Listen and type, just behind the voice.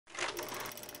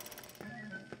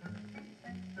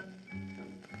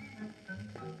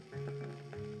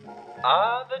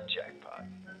Ah, the jackpot.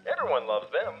 Everyone loves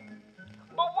them.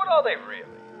 But what are they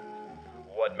really?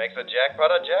 What makes a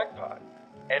jackpot a jackpot?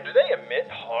 And do they emit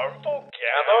harmful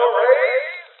gamma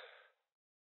rays?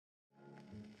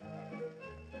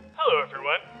 Hello,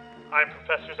 everyone. I'm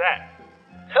Professor Zack.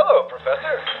 Hello,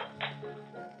 Professor.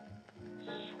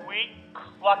 Sweet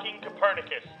clucking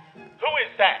Copernicus. Who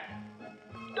is that?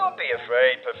 Don't be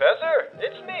afraid, Professor.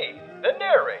 It's me, the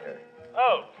narrator.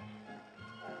 Oh.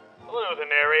 Hello, the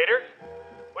narrator.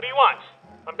 What do you want?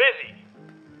 I'm busy.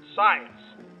 Science.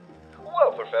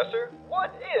 Well, Professor,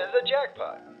 what is a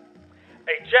jackpot?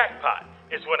 A jackpot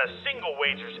is when a single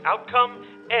wager's outcome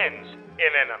ends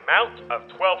in an amount of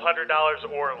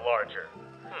 $1,200 or larger.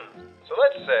 So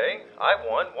let's say I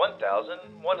won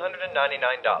 $1,199.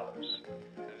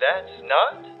 That's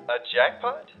not a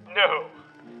jackpot? No.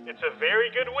 It's a very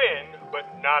good win, but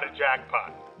not a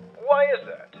jackpot. Why is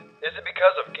that? Is it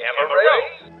because of gamma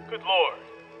rays? No. Good Lord.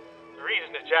 The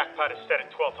reason a jackpot is set at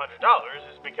 $1,200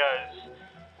 is because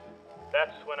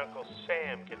that's when Uncle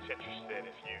Sam gets interested,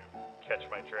 if you catch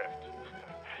my drift.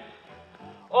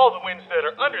 All the wins that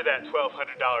are under that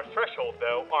 $1,200 threshold,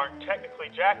 though, aren't technically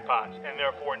jackpots and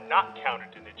therefore not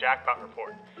counted in the jackpot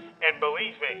report. And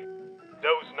believe me,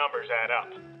 those numbers add up.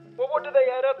 Well, what do they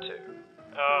add up to?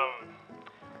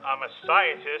 I'm a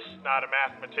scientist, not a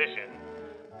mathematician.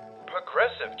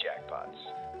 Progressive jackpots.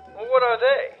 Well, what are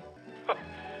they?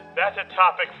 That's a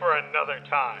topic for another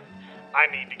time. I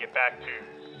need to get back to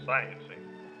sciencing.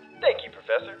 Thank you,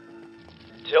 Professor.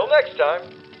 Till next time.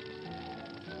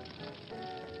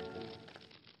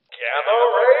 Gamma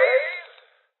rays!